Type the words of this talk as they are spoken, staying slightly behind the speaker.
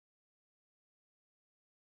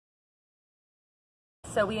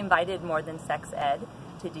So we invited More Than Sex Ed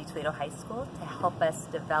to do Toledo High School to help us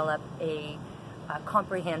develop a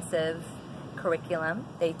comprehensive curriculum.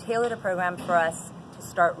 They tailored a program for us to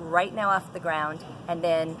start right now off the ground, and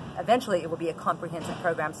then eventually it will be a comprehensive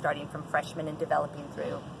program starting from freshman and developing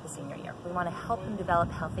through the senior year. We want to help them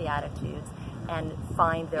develop healthy attitudes and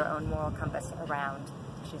find their own moral compass around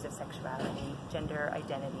issues of sexuality, gender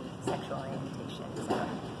identity, sexual orientation, etc.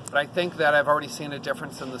 But I think that I've already seen a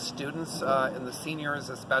difference in the students, in the seniors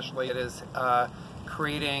especially. It is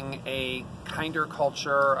creating a kinder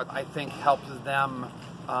culture. I think helps them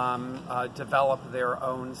develop their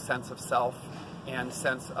own sense of self and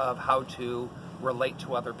sense of how to relate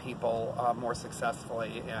to other people more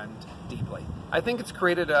successfully and deeply. I think it's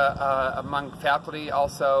created among faculty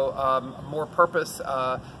also more purpose,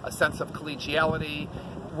 a sense of collegiality.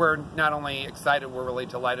 We're not only excited, we're really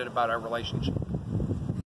delighted about our relationship.